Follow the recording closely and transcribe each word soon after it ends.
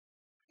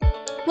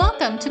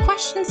Welcome to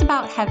Questions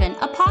About Heaven,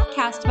 a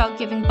podcast about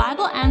giving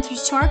Bible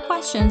answers to our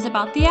questions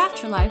about the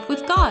afterlife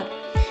with God.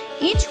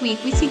 Each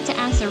week, we seek to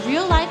answer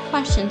real-life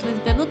questions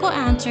with biblical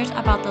answers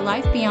about the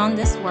life beyond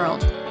this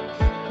world.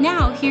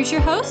 Now, here's your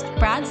host,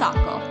 Brad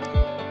Zockel.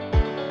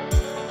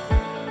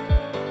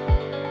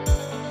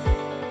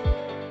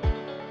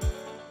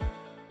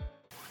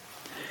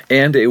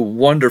 And a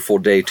wonderful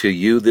day to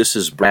you. This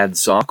is Brad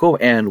Zockel,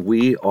 and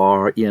we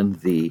are in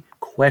the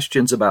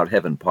Questions About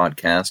Heaven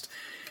podcast.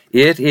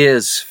 It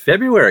is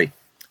February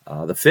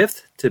the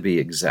 5th, to be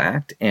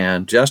exact,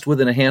 and just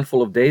within a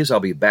handful of days, I'll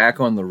be back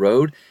on the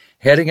road,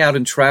 heading out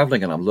and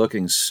traveling, and I'm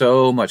looking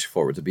so much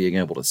forward to being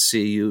able to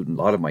see you and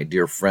a lot of my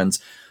dear friends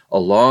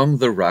along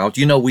the route.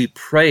 You know, we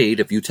prayed,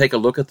 if you take a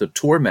look at the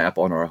tour map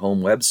on our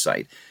home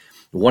website,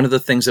 one of the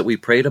things that we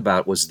prayed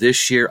about was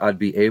this year I'd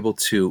be able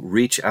to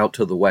reach out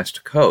to the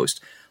West Coast.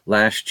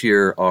 Last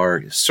year,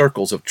 our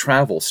circles of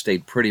travel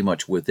stayed pretty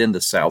much within the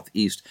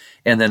Southeast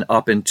and then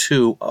up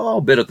into a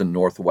bit of the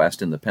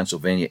Northwest in the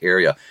Pennsylvania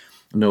area,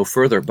 no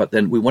further. But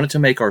then we wanted to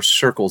make our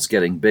circles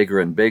getting bigger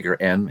and bigger,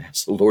 and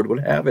as the Lord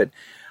would have it,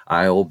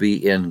 I'll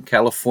be in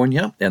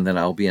California, and then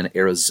I'll be in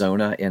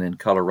Arizona and in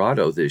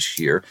Colorado this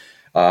year.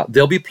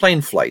 There'll be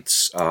plane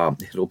flights.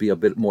 It'll be a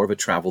bit more of a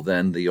travel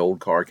than the old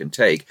car can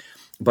take.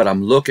 But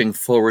I'm looking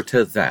forward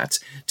to that.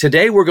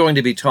 Today we're going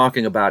to be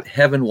talking about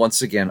heaven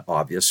once again,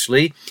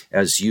 obviously.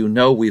 As you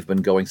know, we've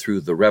been going through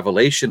the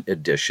Revelation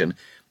edition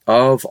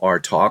of our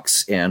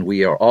talks, and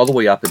we are all the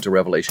way up into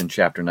Revelation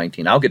chapter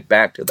 19. I'll get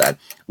back to that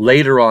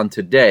later on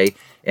today,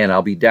 and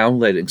I'll be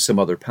downloading some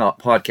other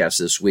podcasts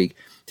this week,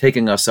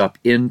 taking us up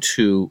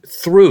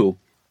through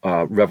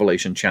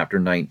Revelation chapter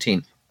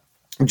 19.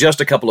 Just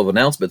a couple of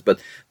announcements, but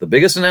the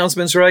biggest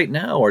announcements right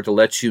now are to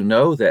let you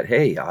know that,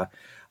 hey,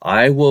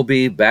 I will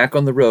be back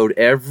on the road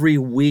every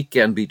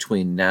weekend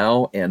between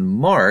now and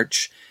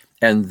March,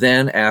 and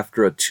then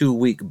after a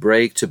 2-week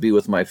break to be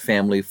with my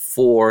family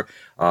for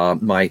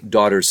my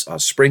daughter's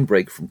spring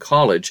break from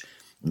college.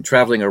 I'm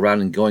traveling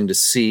around and going to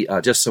see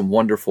just some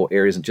wonderful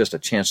areas and just a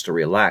chance to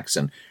relax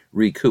and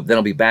recoup. Then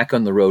I'll be back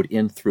on the road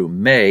in through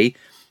May,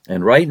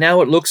 and right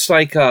now it looks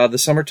like the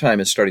summertime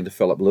is starting to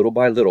fill up little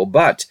by little,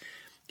 but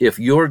if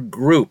your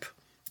group,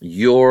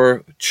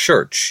 your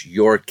church,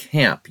 your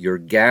camp, your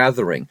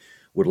gathering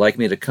would like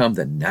me to come,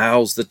 then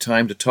now's the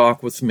time to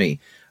talk with me.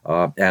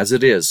 As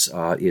it is,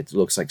 it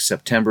looks like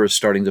September is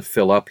starting to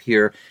fill up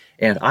here,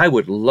 and I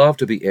would love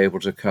to be able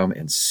to come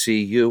and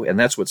see you, and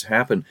that's what's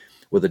happened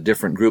with the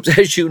different groups.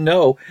 As you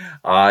know,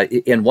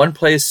 in one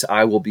place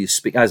I will be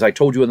speaking, as I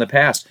told you in the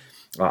past,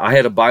 I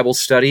had a Bible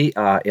study,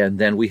 and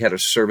then we had a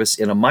service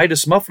in a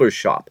Midas muffler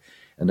shop.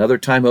 Another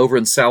time over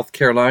in South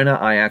Carolina,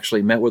 I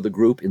actually met with a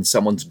group in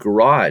someone's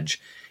garage.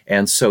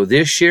 And so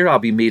this year I'll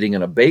be meeting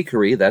in a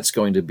bakery. That's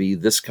going to be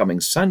this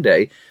coming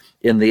Sunday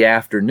in the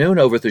afternoon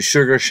over at the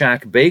Sugar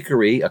Shack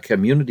Bakery, a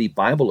community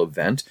Bible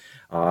event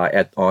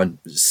on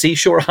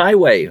Seashore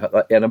Highway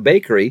in a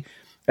bakery.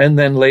 And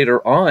then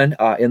later on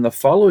in the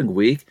following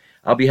week,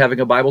 I'll be having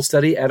a Bible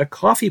study at a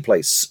coffee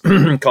place,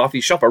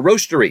 coffee shop, a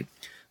roastery,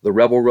 the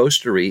Rebel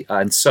Roastery.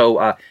 And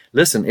so,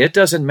 listen, it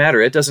doesn't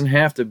matter. It doesn't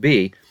have to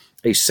be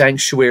a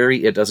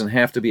sanctuary. It doesn't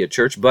have to be a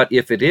church. But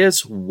if it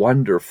is,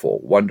 wonderful,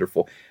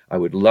 wonderful. I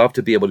would love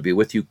to be able to be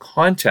with you.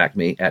 Contact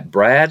me at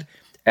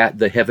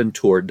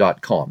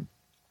brad@theheaventour.com.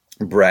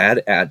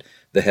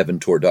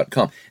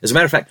 brad@theheaventour.com. As a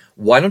matter of fact,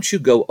 why don't you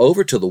go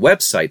over to the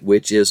website,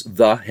 which is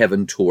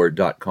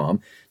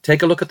theheaventour.com.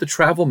 Take a look at the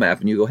travel map,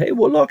 and you go, hey,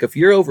 well, look, if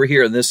you're over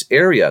here in this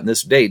area, in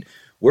this date,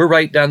 we're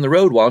right down the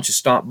road. Why don't you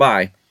stop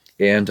by?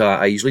 And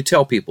I usually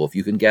tell people, if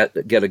you can get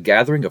a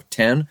gathering of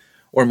 10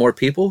 or more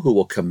people who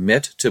will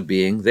commit to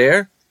being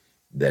there,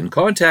 then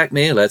contact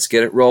me. Let's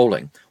get it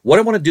rolling. What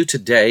I want to do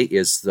today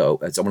is, though,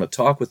 I want to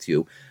talk with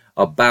you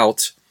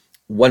about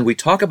when we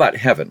talk about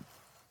heaven,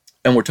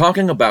 and we're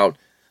talking about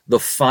the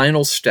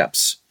final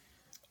steps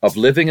of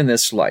living in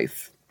this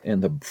life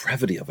and the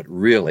brevity of it,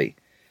 really.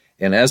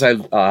 And as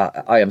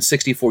I am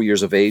 64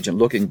 years of age and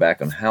looking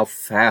back on how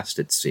fast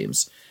it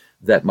seems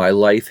that my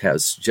life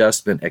has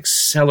just been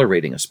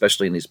accelerating,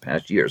 especially in these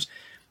past years.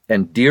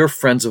 And dear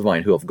friends of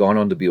mine who have gone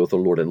on to be with the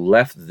Lord and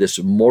left this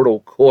mortal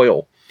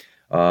coil.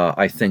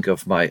 I think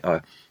of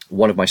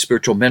one of my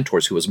spiritual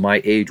mentors who was my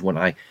age when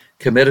I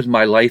committed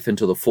my life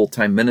into the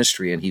full-time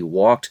ministry, and he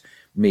walked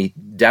me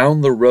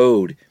down the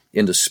road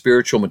into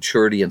spiritual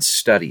maturity and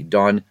study,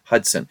 Don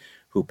Hudson,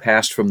 who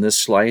passed from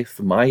this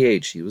life my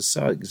age. He was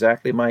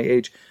exactly my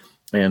age,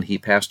 and he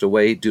passed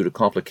away due to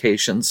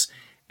complications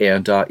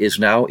and is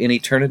now in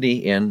eternity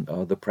in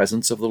the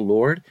presence of the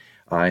Lord.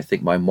 I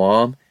think my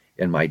mom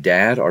and my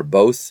dad are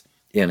both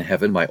in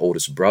heaven. My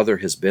oldest brother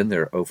has been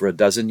there over a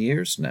dozen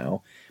years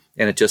now.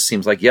 And it just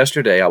seems like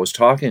yesterday I was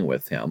talking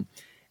with him,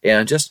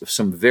 and just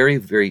some very,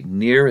 very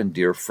near and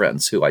dear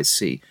friends who I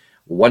see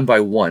one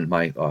by one.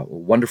 My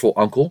wonderful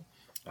uncle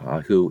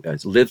who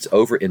lives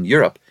over in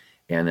Europe,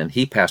 and then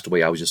he passed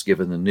away. I was just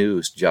given the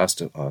news just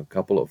a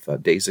couple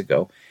of days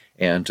ago.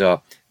 And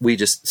we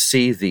just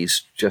see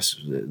these, just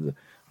the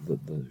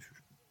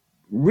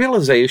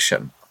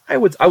realization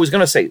I was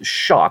going to say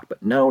shock,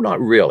 but no, not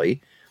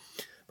really.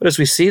 But as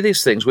we see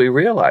these things, we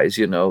realize,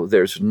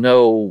 there's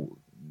no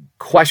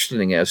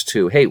questioning as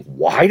to, hey,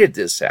 why did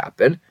this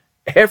happen?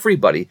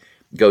 Everybody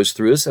goes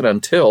through this, and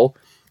until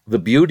the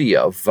beauty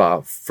of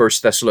 1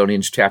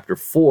 Thessalonians chapter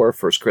 4,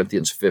 1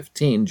 Corinthians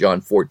 15,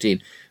 John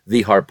 14,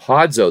 the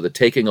harpazo, the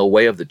taking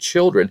away of the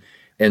children,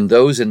 and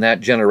those in that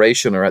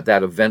generation or at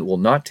that event will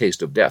not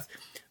taste of death.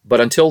 But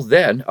until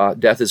then,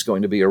 death is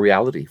going to be a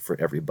reality for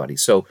everybody.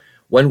 So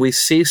when we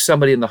see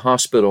somebody in the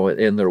hospital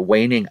in their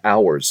waning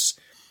hours,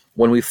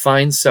 when we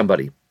find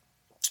somebody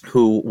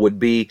who would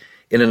be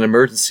in an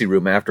emergency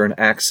room after an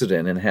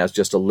accident and has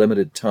just a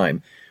limited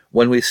time,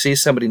 when we see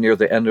somebody near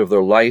the end of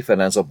their life,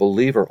 and as a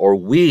believer, or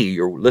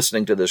you're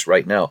listening to this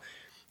right now,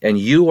 and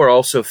you are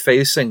also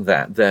facing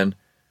that, then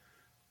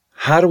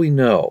how do we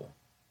know?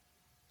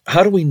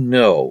 How do we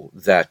know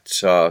that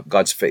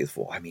God's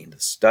faithful? I mean, the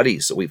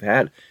studies that we've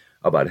had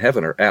about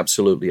heaven are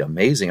absolutely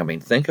amazing. I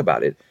mean, think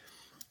about it.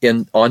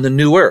 On the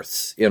new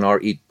earth, in our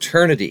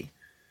eternity,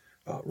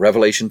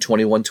 Revelation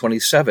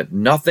 21:27,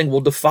 nothing will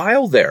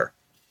defile there.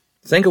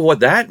 Think of what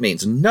that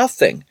means.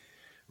 Nothing.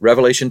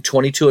 Revelation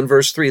 22 and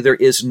verse 3, there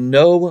is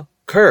no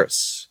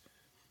curse.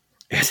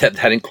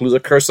 That includes a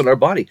curse on our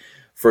body.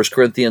 1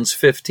 Corinthians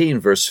 15,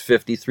 verse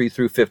 53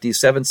 through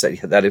 57 say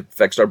that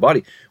affects our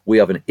body. We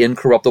have an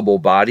incorruptible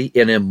body,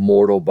 an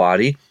immortal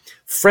body.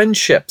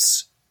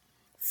 Friendships.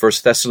 1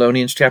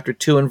 Thessalonians chapter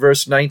 2 and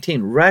verse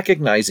 19,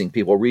 recognizing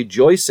people,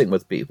 rejoicing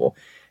with people.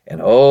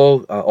 And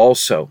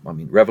also,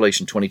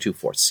 Revelation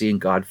 22:4, seeing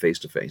God face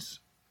to face.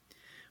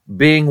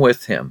 Being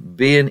with him,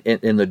 being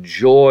in the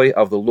joy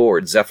of the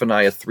Lord,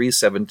 Zephaniah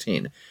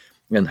 3:17,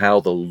 and how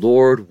the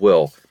Lord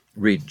will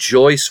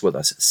rejoice with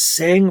us,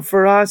 sing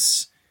for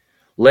us,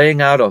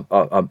 laying out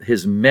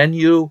his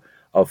menu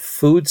of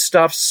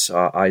foodstuffs,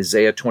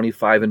 Isaiah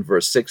 25 and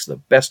verse 6, the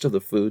best of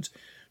the foods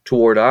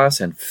toward us,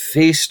 and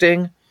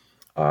feasting.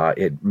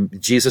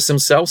 Jesus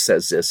himself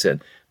says this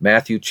in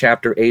Matthew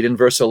chapter 8 and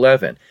verse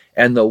 11,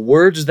 and the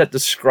words that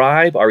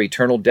describe our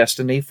eternal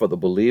destiny for the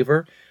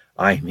believer,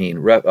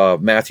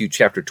 Matthew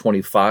chapter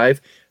 25,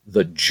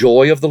 the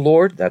joy of the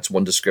Lord, that's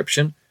one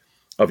description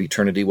of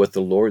eternity with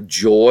the Lord.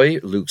 Joy,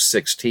 Luke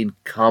 16,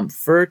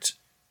 comfort.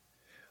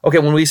 Okay,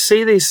 when we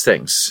see these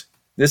things,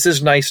 this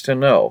is nice to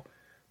know,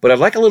 but I'd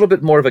like a little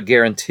bit more of a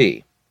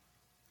guarantee.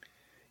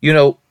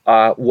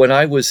 When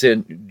I was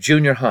in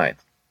junior high,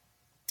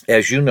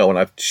 as you know, and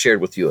I've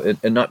shared with you,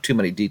 and not too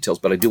many details,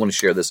 but I do want to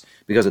share this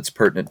because it's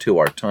pertinent to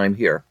our time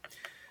here.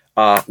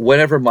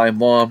 Whenever my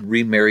mom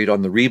remarried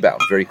on the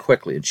rebound very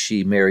quickly, and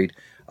she married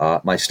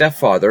my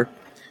stepfather,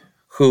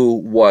 who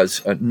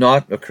was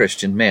not a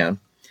Christian man,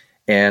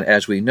 and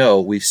as we know,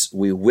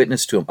 we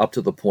witnessed to him up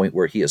to the point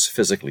where he has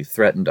physically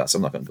threatened us.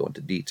 I'm not going to go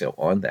into detail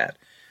on that.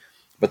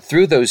 But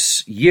through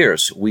those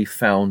years, we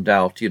found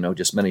out,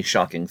 just many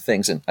shocking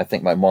things, and I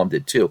think my mom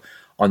did too,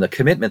 on the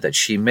commitment that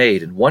she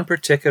made in one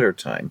particular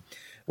time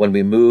when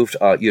we moved,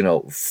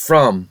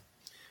 from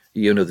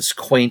this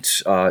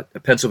quaint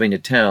Pennsylvania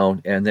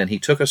town, and then he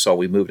took us all.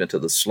 We moved into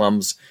the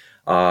slums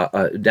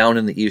down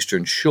in the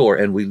Eastern Shore,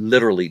 and we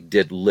literally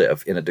did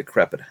live in a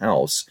decrepit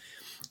house.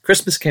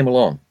 Christmas came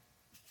along,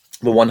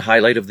 the one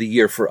highlight of the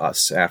year for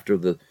us after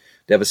the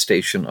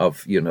devastation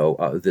of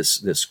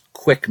this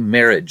quick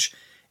marriage,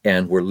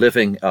 and we're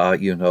living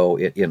in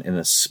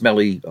a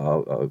smelly,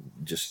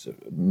 just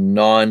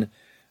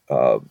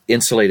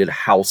insulated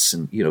house,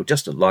 and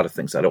just a lot of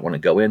things I don't want to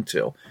go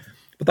into.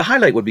 But the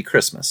highlight would be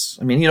Christmas.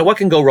 What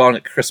can go wrong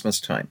at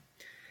Christmas time?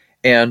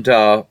 And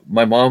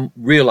my mom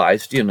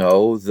realized,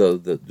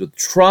 the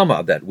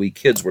trauma that we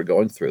kids were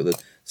going through,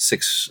 the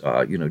six,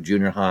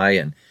 junior high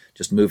and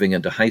just moving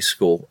into high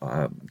school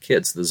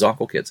kids, the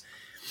Zockel kids.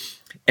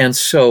 And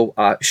so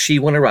she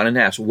went around and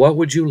asked, what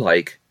would you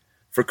like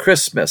for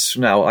Christmas?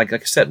 Now, like I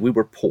said, we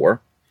were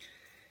poor.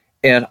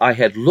 And I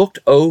had looked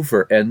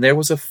over, and there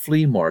was a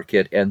flea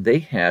market, and they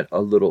had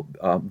a little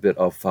bit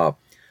of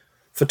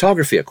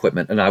photography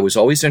equipment. And I was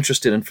always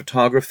interested in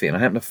photography. And I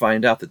happened to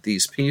find out that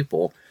these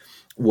people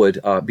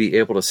would be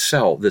able to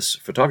sell this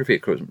photography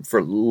equipment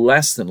for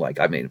less than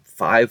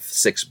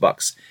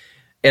 $5-6.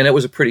 And it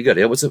was pretty good.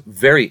 It was a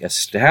very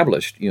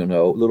established,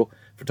 little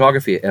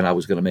photography. And I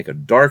was going to make a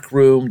dark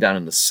room down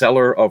in the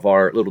cellar of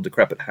our little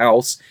decrepit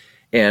house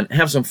and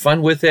have some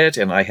fun with it.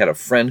 And I had a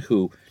friend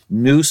who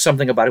knew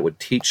something about it, would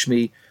teach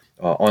me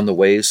on the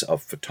ways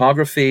of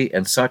photography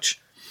and such.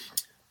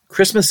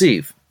 Christmas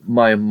Eve,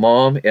 my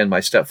mom and my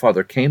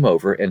stepfather came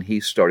over, and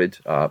he started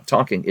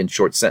talking in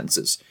short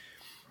sentences.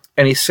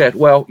 And he said,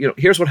 well,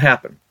 here's what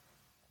happened.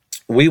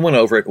 We went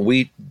over it.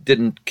 We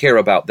didn't care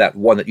about that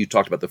one that you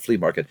talked about, the flea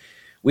market.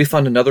 We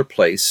found another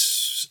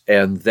place,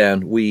 and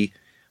then we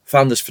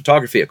found this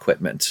photography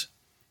equipment.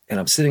 And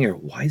I'm sitting here,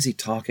 why is he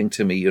talking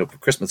to me? For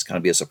Christmas, kind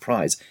of be a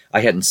surprise.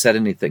 I hadn't said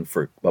anything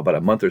for about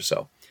a month or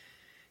so.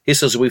 He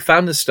says, we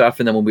found this stuff,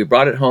 and then when we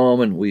brought it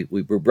home, and we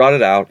brought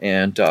it out,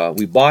 and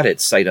we bought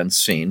it sight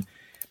unseen,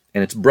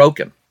 and it's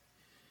broken.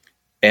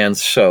 And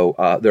so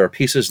there are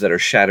pieces that are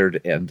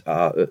shattered, and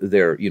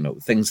there are,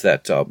 things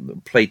that,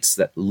 plates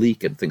that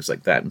leak and things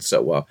like that. And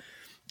so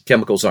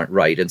chemicals aren't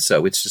right. And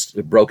so it's just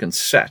a broken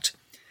set.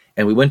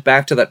 And we went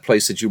back to that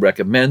place that you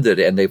recommended,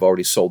 and they've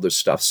already sold their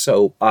stuff.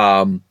 So,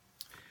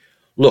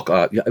 look,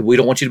 we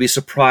don't want you to be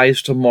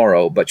surprised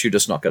tomorrow, but you're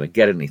just not going to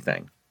get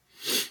anything.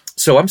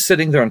 So I'm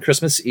sitting there on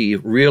Christmas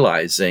Eve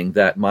realizing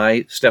that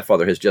my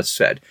stepfather has just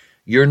said,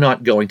 you're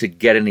not going to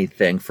get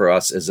anything for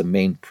us as a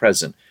main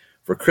present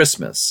for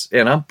Christmas.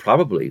 And I'm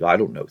probably,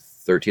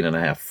 13 and a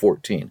half,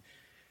 14.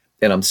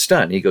 And I'm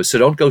stunned. He goes, so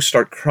don't go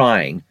start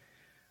crying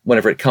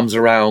whenever it comes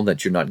around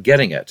that you're not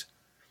getting it.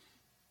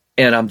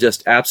 And I'm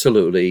just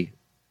absolutely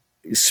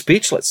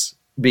speechless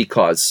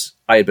because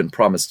I had been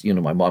promised,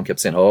 my mom kept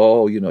saying,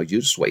 you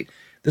just wait.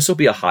 This will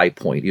be a high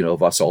point,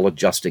 of us all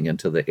adjusting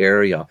into the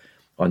area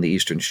on the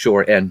Eastern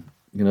Shore. And,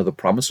 the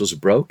promise was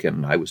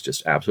broken. I was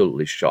just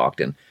absolutely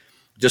shocked and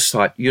just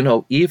thought,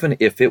 even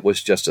if it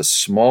was just a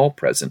small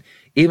present,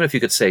 even if you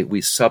could say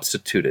we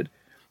substituted,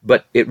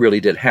 but it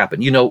really did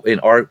happen. In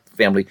our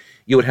family,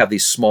 you would have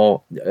these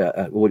small,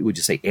 what would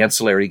you say,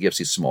 ancillary gifts,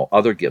 these small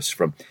other gifts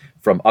from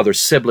other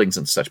siblings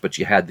and such, but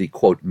you had the,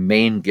 quote,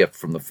 main gift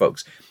from the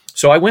folks.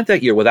 So I went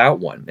that year without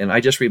one, and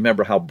I just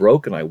remember how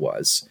broken I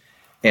was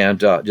and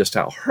just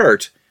how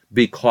hurt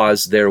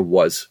because there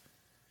was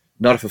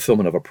not a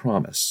fulfillment of a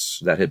promise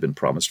that had been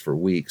promised for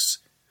weeks.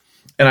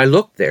 And I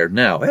look there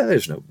now,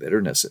 there's no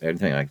bitterness or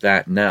anything like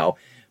that now,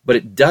 but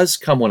it does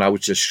come when I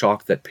was just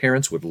shocked that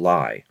parents would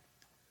lie.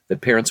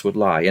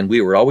 And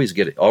we were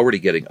already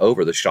getting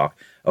over the shock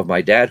of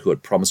my dad, who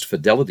had promised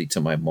fidelity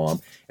to my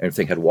mom.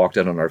 Everything had walked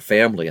out on our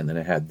family, and then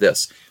it had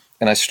this.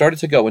 And I started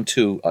to go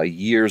into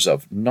years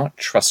of not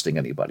trusting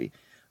anybody,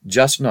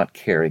 just not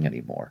caring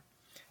anymore.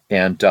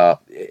 And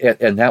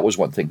that was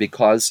one thing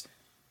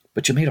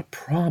but you made a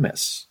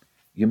promise.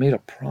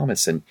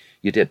 And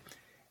you did.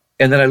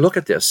 And then I look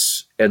at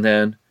this, and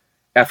then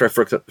after I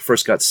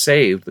first got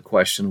saved, the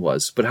question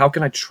was, but how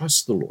can I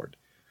trust the Lord?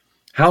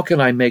 How can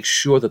I make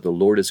sure that the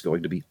Lord is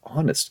going to be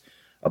honest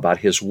about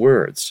his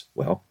words?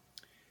 Well,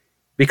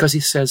 because he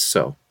says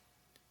so.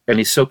 And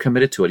he's so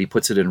committed to it, he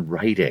puts it in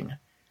writing.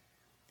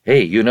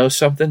 Hey, you know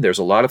something? There's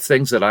a lot of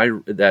things that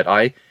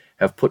I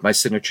have put my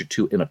signature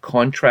to in a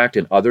contract,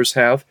 and others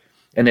have,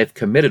 and they've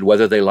committed,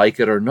 whether they like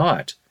it or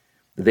not.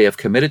 They have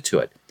committed to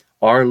it.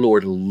 Our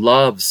Lord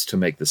loves to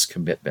make this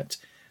commitment.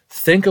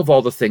 Think of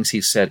all the things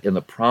he said in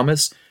the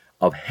promise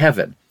of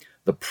heaven,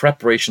 the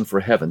preparation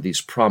for heaven,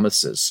 these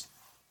promises.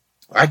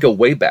 I go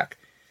way back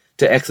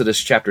to Exodus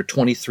chapter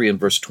 23 and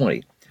verse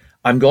 20.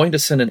 I'm going to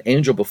send an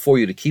angel before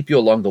you to keep you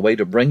along the way,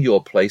 to bring you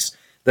a place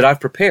that I've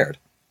prepared.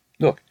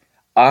 Look,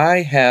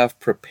 I have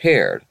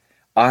prepared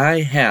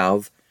a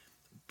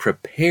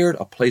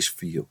place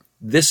for you.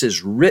 This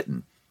is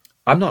written.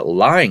 I'm not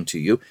lying to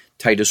you.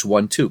 Titus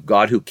 1:2,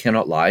 God who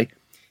cannot lie.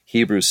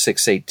 Hebrews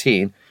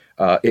 6:18,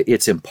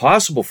 it's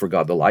impossible for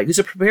God to lie. These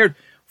are prepared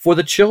for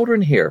the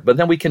children here. But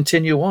then we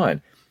continue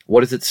on.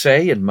 What does it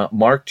say in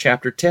Mark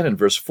chapter 10 and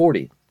verse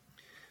 40?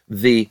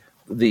 The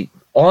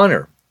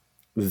honor,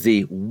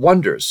 the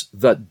wonders,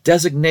 the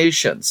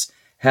designations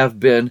have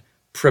been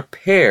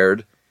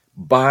prepared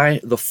by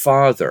the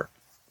Father.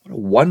 What a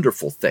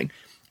wonderful thing.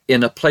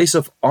 In a place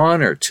of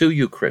honor to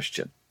you,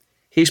 Christian.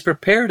 He's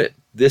prepared it.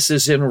 This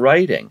is in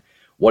writing.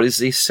 What does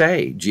he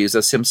say?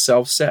 Jesus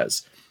himself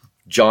says,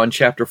 John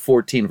chapter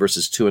 14,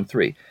 verses 2 and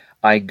 3,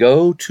 I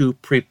go to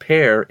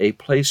prepare a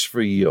place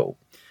for you.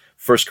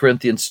 1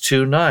 Corinthians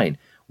 2:9,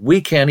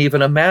 we can't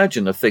even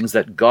imagine the things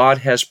that God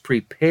has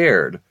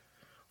prepared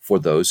for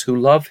those who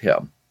love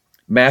him.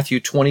 Matthew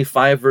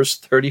 25, verse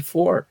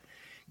 34,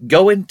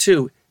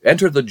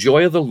 enter the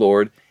joy of the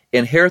Lord,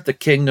 inherit the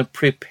kingdom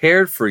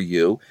prepared for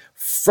you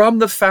from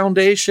the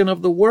foundation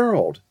of the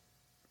world.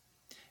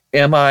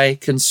 Am I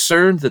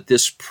concerned that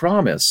this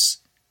promise,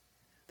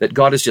 that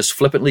God has just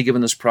flippantly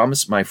given this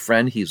promise? My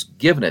friend, he's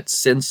given it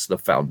since the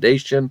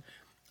foundation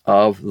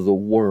of the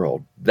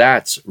world.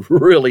 That's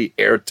really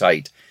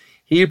airtight.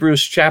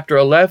 Hebrews chapter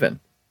 11.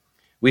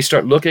 We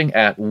start looking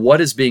at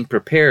what is being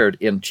prepared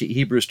in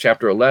Hebrews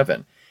chapter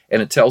 11.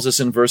 And it tells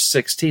us in verse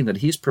 16 that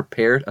he's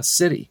prepared a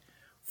city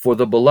for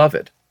the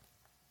beloved.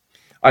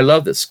 I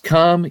love this.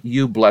 Come,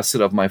 you blessed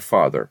of my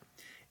Father.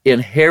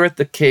 Inherit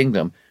the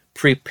kingdom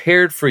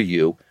prepared for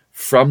you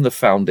from the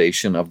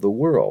foundation of the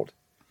world.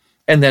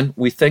 And then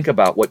we think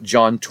about what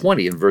John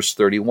 20 in verse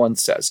 31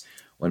 says.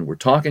 When we're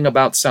talking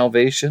about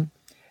salvation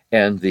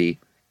and the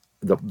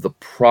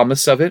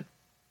promise of it,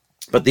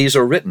 but these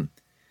are written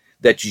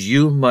that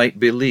you might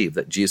believe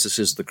that Jesus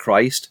is the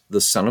Christ,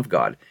 the Son of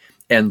God,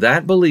 and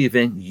that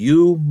believing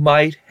you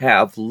might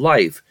have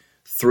life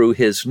through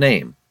his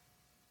name.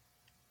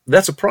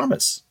 That's a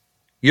promise.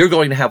 You're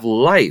going to have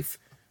life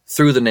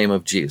through the name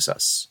of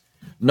Jesus.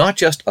 Not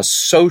just a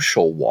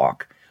social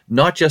walk,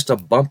 not just a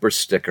bumper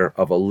sticker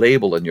of a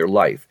label in your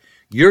life.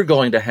 You're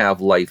going to have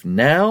life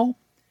now,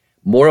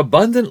 more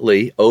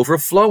abundantly,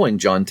 overflowing,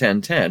 John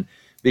 10:10,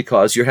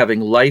 because you're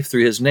having life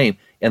through his name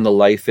and the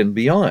life and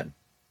beyond.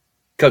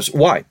 Because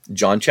why?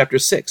 John chapter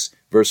 6,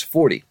 verse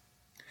 40.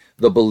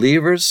 The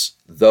believers,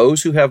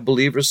 those who have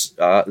believers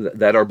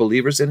that are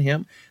believers in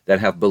him, that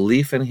have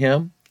belief in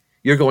him,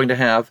 you're going to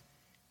have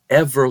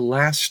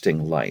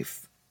everlasting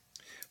life.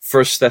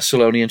 1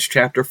 Thessalonians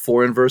chapter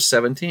 4 and verse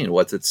 17,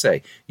 what's it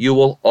say? You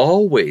will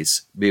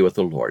always be with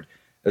the Lord.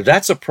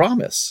 That's a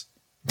promise.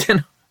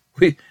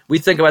 We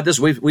think about this.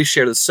 We've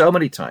shared this so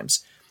many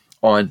times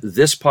on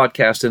this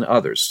podcast and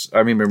others.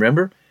 I mean,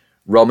 remember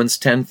Romans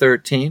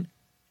 10:13?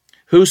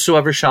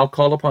 Whosoever shall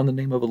call upon the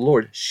name of the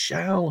Lord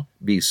shall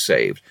be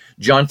saved.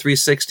 John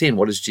 3:16,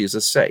 what does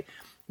Jesus say?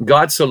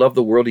 God so loved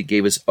the world, he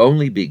gave his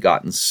only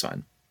begotten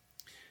Son,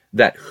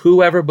 that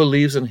whoever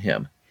believes in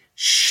him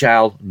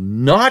shall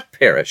not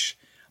perish,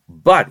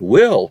 but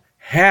will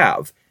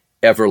have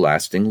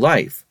everlasting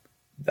life.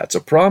 That's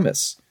a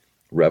promise.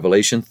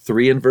 Revelation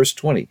 3 and verse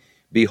 20.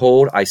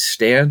 Behold, I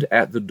stand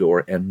at the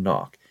door and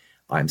knock.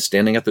 I'm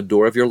standing at the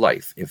door of your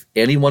life. If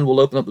anyone will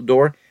open up the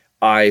door,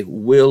 I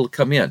will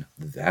come in.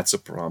 That's a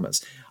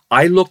promise.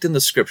 I looked in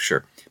the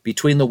scripture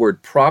between the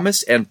word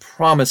promise and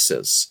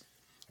promises.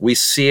 We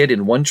see it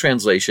in one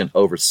translation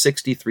over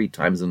 63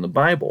 times in the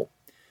Bible.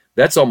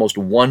 That's almost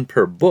one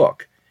per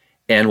book.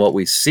 And what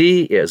we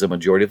see is a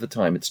majority of the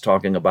time it's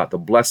talking about the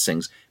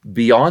blessings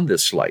beyond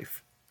this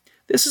life.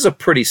 This is a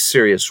pretty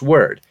serious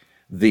word,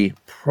 the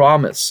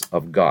promise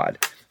of God.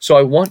 So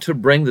I want to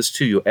bring this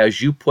to you. As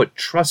you put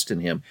trust in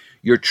him,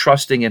 you're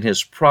trusting in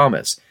his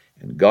promise.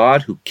 And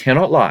God, who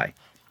cannot lie,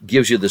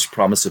 gives you this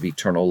promise of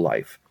eternal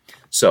life.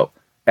 So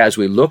as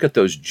we look at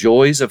those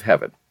joys of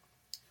heaven,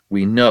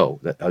 we know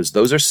that as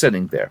those are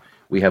sitting there,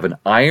 we have an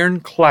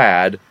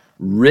ironclad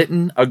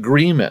written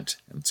agreement,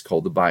 and it's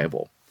called the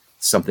Bible.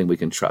 It's something we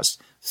can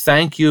trust.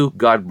 Thank you.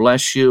 God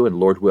bless you. And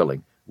Lord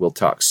willing, we'll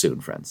talk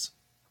soon, friends.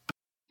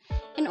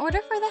 In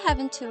order for the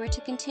Heaven Tour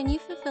to continue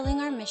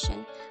fulfilling our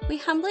mission, we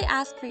humbly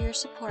ask for your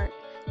support.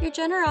 Your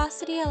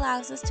generosity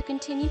allows us to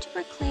continue to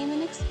proclaim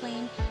and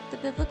explain the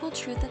biblical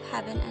truth of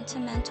heaven and to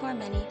mentor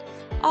many.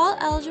 All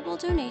eligible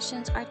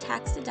donations are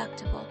tax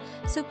deductible,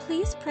 so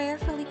please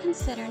prayerfully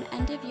consider an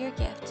end-of-year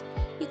gift.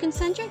 You can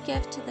send your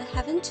gift to the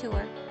Heaven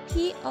Tour,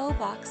 P.O.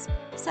 Box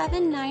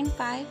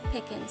 795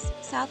 Pickens,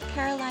 South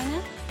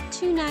Carolina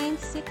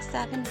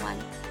 29671.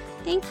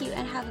 Thank you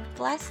and have a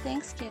blessed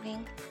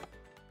Thanksgiving.